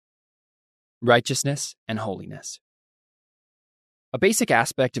Righteousness and holiness. A basic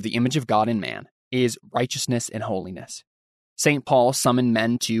aspect of the image of God in man is righteousness and holiness. St. Paul summoned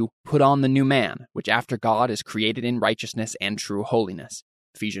men to put on the new man, which after God is created in righteousness and true holiness.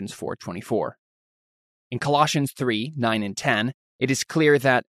 Ephesians 4:24. In Colossians 3:9 and 10, it is clear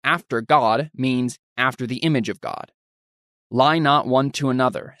that after God means after the image of God. Lie not one to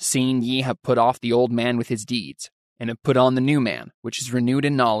another, seeing ye have put off the old man with his deeds, and have put on the new man, which is renewed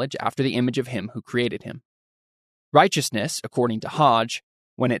in knowledge after the image of him who created him. Righteousness, according to Hodge,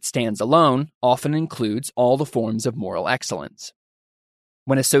 when it stands alone, often includes all the forms of moral excellence.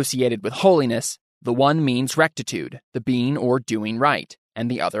 When associated with holiness, the one means rectitude, the being or doing right,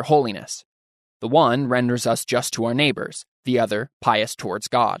 and the other holiness. The one renders us just to our neighbors, the other pious towards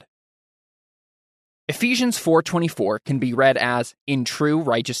God. Ephesians 4:24 can be read as in true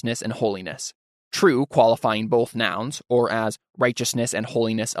righteousness and holiness, true qualifying both nouns, or as righteousness and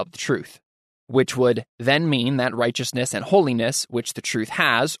holiness of the truth, which would then mean that righteousness and holiness which the truth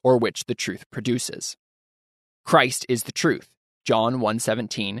has or which the truth produces. Christ is the truth, John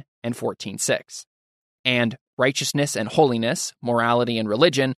 1:17 and 14:6. And righteousness and holiness, morality and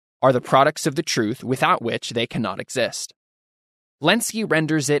religion, are the products of the truth without which they cannot exist. Lenski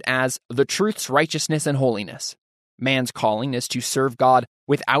renders it as the truth's righteousness and holiness. Man's calling is to serve God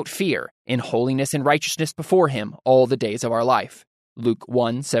without fear, in holiness and righteousness before him all the days of our life. Luke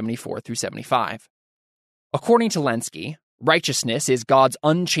 1:74-75. According to Lenski, righteousness is God's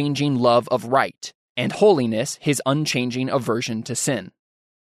unchanging love of right, and holiness his unchanging aversion to sin.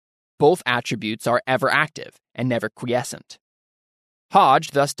 Both attributes are ever active and never quiescent.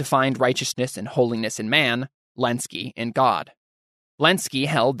 Hodge thus defined righteousness and holiness in man, Lenski in God. Lenski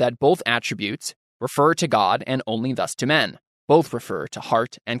held that both attributes refer to God and only thus to men. Both refer to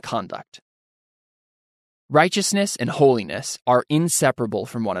heart and conduct. Righteousness and holiness are inseparable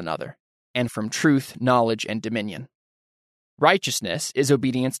from one another, and from truth, knowledge, and dominion. Righteousness is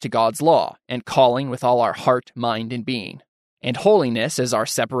obedience to God's law and calling with all our heart, mind, and being, and holiness is our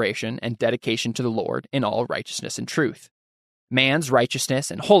separation and dedication to the Lord in all righteousness and truth. Man's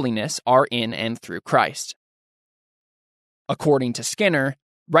righteousness and holiness are in and through Christ. According to Skinner,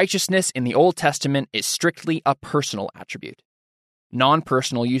 righteousness in the Old Testament is strictly a personal attribute.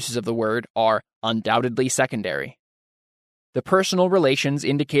 Non-personal uses of the word are undoubtedly secondary. The personal relations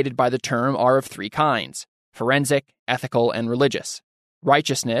indicated by the term are of three kinds: forensic, ethical, and religious.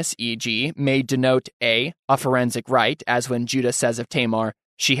 Righteousness, e.g., may denote a forensic right, as when Judah says of Tamar,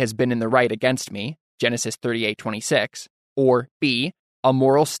 "She has been in the right against me," Genesis 38:26, or b, a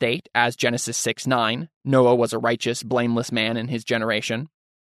moral state, as Genesis 6:9, Noah was a righteous, blameless man in his generation,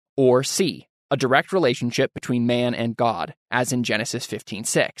 or c, a direct relationship between man and God, as in Genesis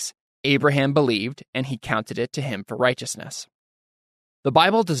 15:6. Abraham believed, and he counted it to him for righteousness. The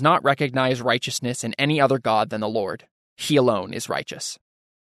Bible does not recognize righteousness in any other God than the Lord. He alone is righteous.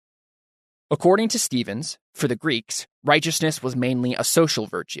 According to Stevens, for the Greeks, righteousness was mainly a social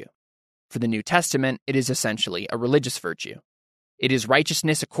virtue. For the New Testament, it is essentially a religious virtue. It is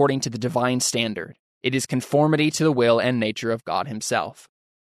righteousness according to the divine standard. It is conformity to the will and nature of God himself.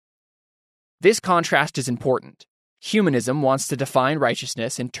 This contrast is important. Humanism wants to define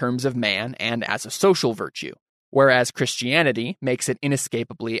righteousness in terms of man and as a social virtue, whereas Christianity makes it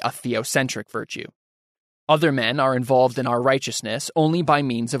inescapably a theocentric virtue. Other men are involved in our righteousness only by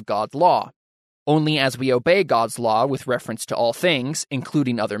means of God's law. Only as we obey God's law with reference to all things,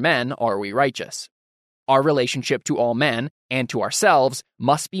 including other men, are we righteous. Our relationship to all men and to ourselves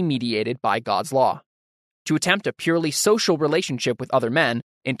must be mediated by God's law. To attempt a purely social relationship with other men,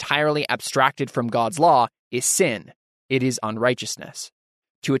 entirely abstracted from God's law, is sin. It is unrighteousness.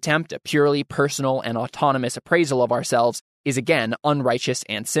 To attempt a purely personal and autonomous appraisal of ourselves is again unrighteous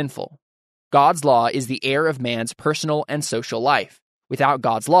and sinful. God's law is the heir of man's personal and social life. Without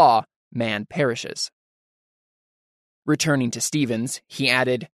God's law, man perishes. Returning to Stevens, he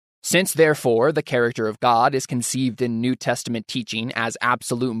added, "Since therefore the character of God is conceived in New Testament teaching as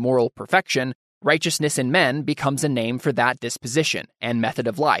absolute moral perfection, righteousness in men becomes a name for that disposition and method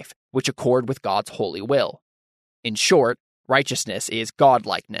of life which accord with God's holy will. In short, righteousness is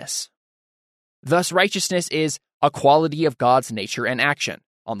godlikeness. Thus, righteousness is a quality of God's nature and action,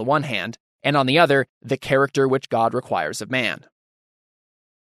 on the one hand, and on the other, the character which God requires of man.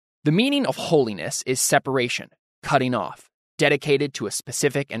 The meaning of holiness is separation, cutting off, dedicated to a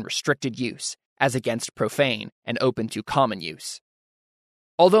specific and restricted use, as against profane and open to common use.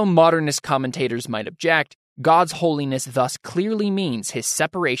 Although modernist commentators might object, God's holiness thus clearly means his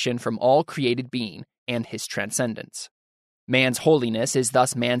separation from all created being and his transcendence. Man's holiness is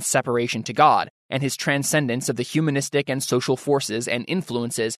thus man's separation to God, and his transcendence of the humanistic and social forces and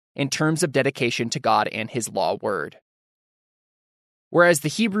influences in terms of dedication to God and his law word. Whereas the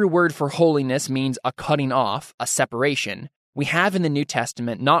Hebrew word for holiness means a cutting off, a separation, we have in the New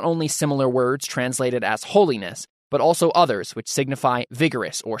Testament not only similar words translated as holiness, but also others which signify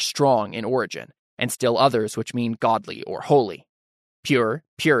vigorous or strong in origin, and still others which mean godly or holy. Pure,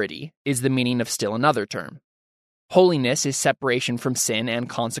 purity, is the meaning of still another term. Holiness is separation from sin and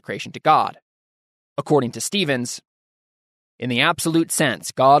consecration to God. According to Stevens, in the absolute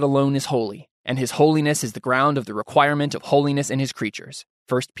sense, God alone is holy, and his holiness is the ground of the requirement of holiness in his creatures.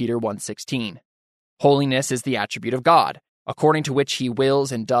 1 Peter 1:16. Holiness is the attribute of God, according to which he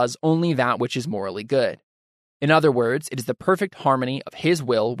wills and does only that which is morally good. In other words, it is the perfect harmony of his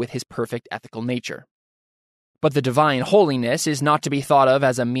will with his perfect ethical nature. But the divine holiness is not to be thought of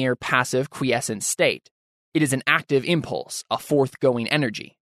as a mere passive, quiescent state. It is an active impulse, a forthgoing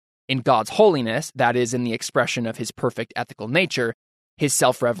energy. In God's holiness, that is, in the expression of his perfect ethical nature, his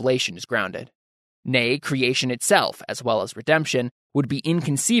self-revelation is grounded. Nay, creation itself, as well as redemption, would be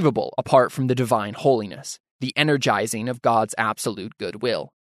inconceivable apart from the divine holiness, the energizing of God's absolute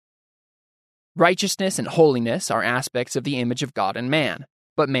goodwill. Righteousness and holiness are aspects of the image of God in man,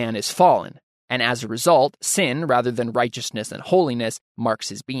 but man is fallen, and as a result, sin, rather than righteousness and holiness, marks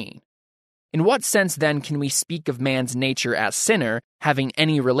his being. In what sense, then, can we speak of man's nature as sinner having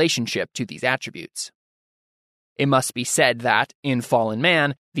any relationship to these attributes? It must be said that, in fallen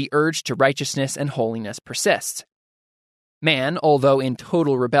man, the urge to righteousness and holiness persists. Man, although in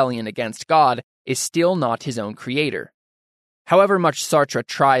total rebellion against God, is still not his own creator. However much Sartre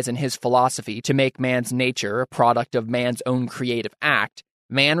tries in his philosophy to make man's nature a product of man's own creative act,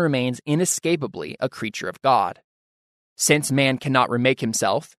 man remains inescapably a creature of God. Since man cannot remake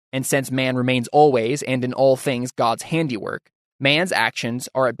himself, and since man remains always and in all things God's handiwork, man's actions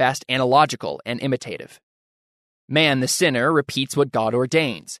are at best analogical and imitative. Man, the sinner, repeats what God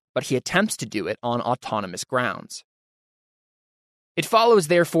ordains, but he attempts to do it on autonomous grounds. It follows,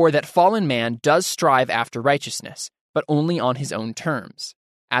 therefore, that fallen man does strive after righteousness, but only on his own terms.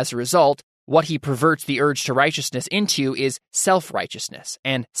 As a result, what he perverts the urge to righteousness into is self-righteousness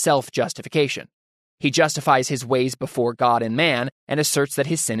and self-justification. He justifies his ways before God and man and asserts that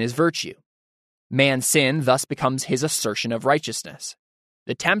his sin is virtue. Man's sin thus becomes his assertion of righteousness.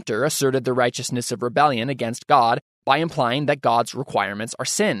 The tempter asserted the righteousness of rebellion against God by implying that God's requirements are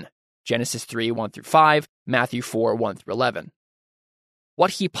sin. Genesis 3:1-5, Matthew 4:1-11.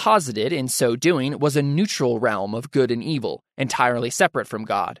 What he posited in so doing was a neutral realm of good and evil, entirely separate from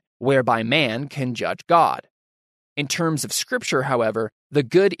God, whereby man can judge God. In terms of Scripture, however, the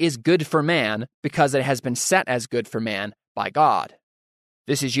good is good for man because it has been set as good for man by God.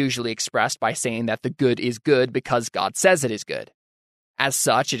 This is usually expressed by saying that the good is good because God says it is good. As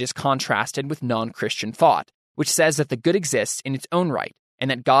such, it is contrasted with non-Christian thought, which says that the good exists in its own right, and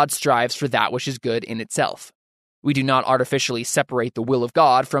that God strives for that which is good in itself. We do not artificially separate the will of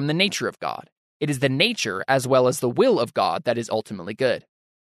God from the nature of God. It is the nature as well as the will of God that is ultimately good.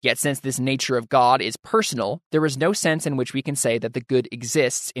 Yet since this nature of God is personal, there is no sense in which we can say that the good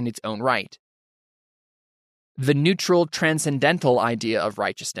exists in its own right. The neutral transcendental idea of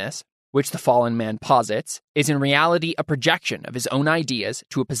righteousness, which the fallen man posits, is in reality a projection of his own ideas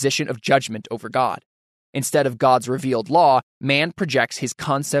to a position of judgment over God. Instead of God's revealed law, man projects his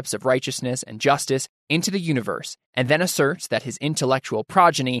concepts of righteousness and justice into the universe and then asserts that his intellectual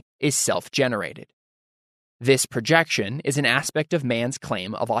progeny is self-generated. This projection is an aspect of man's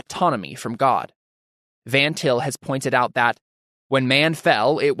claim of autonomy from God. Van Til has pointed out that, when man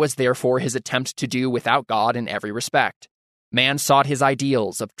fell, it was therefore his attempt to do without God in every respect. Man sought his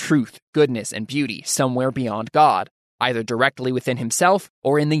ideals of truth, goodness, and beauty somewhere beyond God, either directly within himself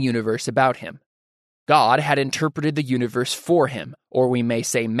or in the universe about him. God had interpreted the universe for him, or we may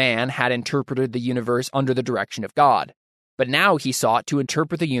say man had interpreted the universe under the direction of God. But now he sought to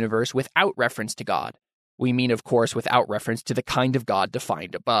interpret the universe without reference to God. We mean, of course, without reference to the kind of God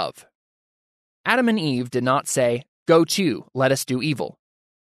defined above. Adam and Eve did not say, "Go to, let us do evil."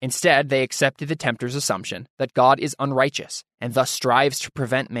 Instead, they accepted the tempter's assumption that God is unrighteous and thus strives to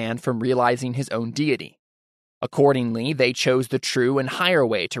prevent man from realizing his own deity. Accordingly, they chose the true and higher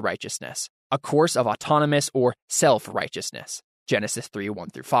way to righteousness, a course of autonomous or self-righteousness. Genesis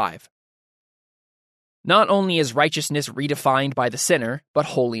 3:1-5. Not only is righteousness redefined by the sinner, but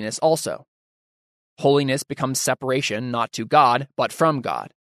holiness also. Holiness becomes separation not to God, but from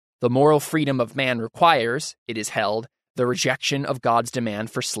God. The moral freedom of man requires, it is held, the rejection of God's demand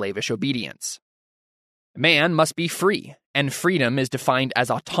for slavish obedience. Man must be free, and freedom is defined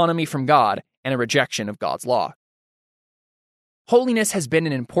as autonomy from God and a rejection of God's law. Holiness has been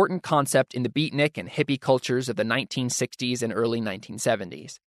an important concept in the beatnik and hippie cultures of the 1960s and early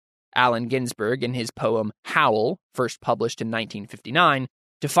 1970s. Allen Ginsberg, in his poem Howl, first published in 1959,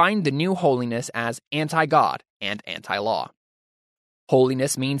 defined the new holiness as anti-God and anti-law.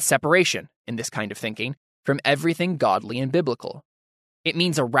 Holiness means separation, in this kind of thinking, from everything godly and biblical. It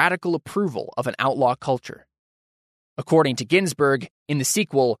means a radical approval of an outlaw culture. According to Ginsberg, in the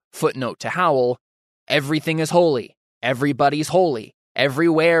sequel, Footnote to Howl, everything is holy, everybody's holy,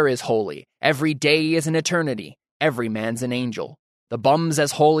 everywhere is holy, every day is an eternity, every man's an angel. The bum's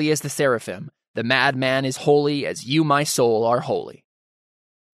as holy as the seraphim, the madman is holy as you, my soul, are holy.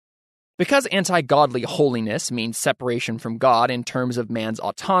 Because anti-godly holiness means separation from God in terms of man's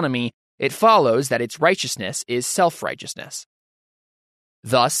autonomy, it follows that its righteousness is self-righteousness.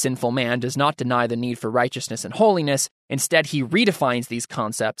 Thus, sinful man does not deny the need for righteousness and holiness, instead he redefines these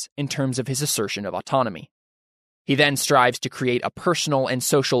concepts in terms of his assertion of autonomy. He then strives to create a personal and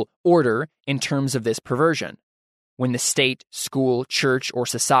social order in terms of this perversion. When the state, school, church, or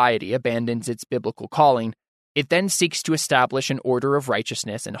society abandons its biblical calling, it then seeks to establish an order of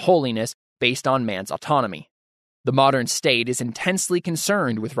righteousness and holiness based on man's autonomy. The modern state is intensely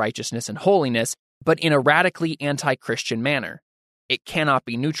concerned with righteousness and holiness, but in a radically anti-Christian manner. It cannot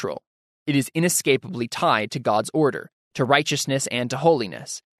be neutral. It is inescapably tied to God's order, to righteousness and to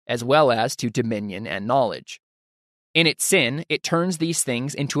holiness, as well as to dominion and knowledge. In its sin, it turns these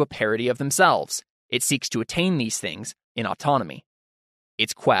things into a parody of themselves. It seeks to attain these things in autonomy.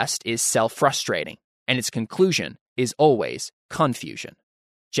 Its quest is self-frustrating, and its conclusion is always confusion.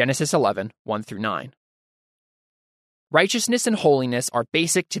 Genesis 11, 1-9. Righteousness and holiness are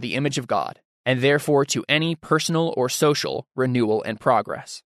basic to the image of God, and therefore to any personal or social renewal and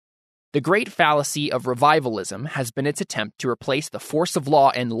progress. The great fallacy of revivalism has been its attempt to replace the force of law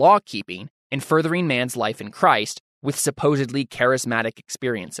and law-keeping in furthering man's life in Christ with supposedly charismatic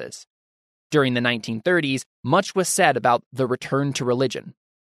experiences. During the 1930s, much was said about the return to religion.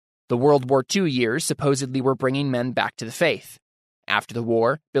 The World War II years supposedly were bringing men back to the faith. After the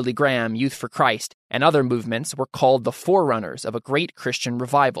war, Billy Graham, Youth for Christ, and other movements were called the forerunners of a great Christian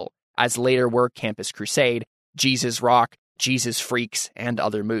revival, as later were Campus Crusade, Jesus Rock, Jesus Freaks, and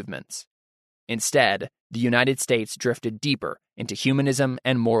other movements. Instead, the United States drifted deeper into humanism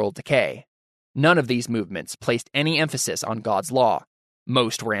and moral decay. None of these movements placed any emphasis on God's law.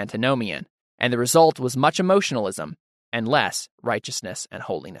 Most were antinomian, and the result was much emotionalism and less righteousness and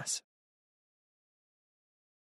holiness.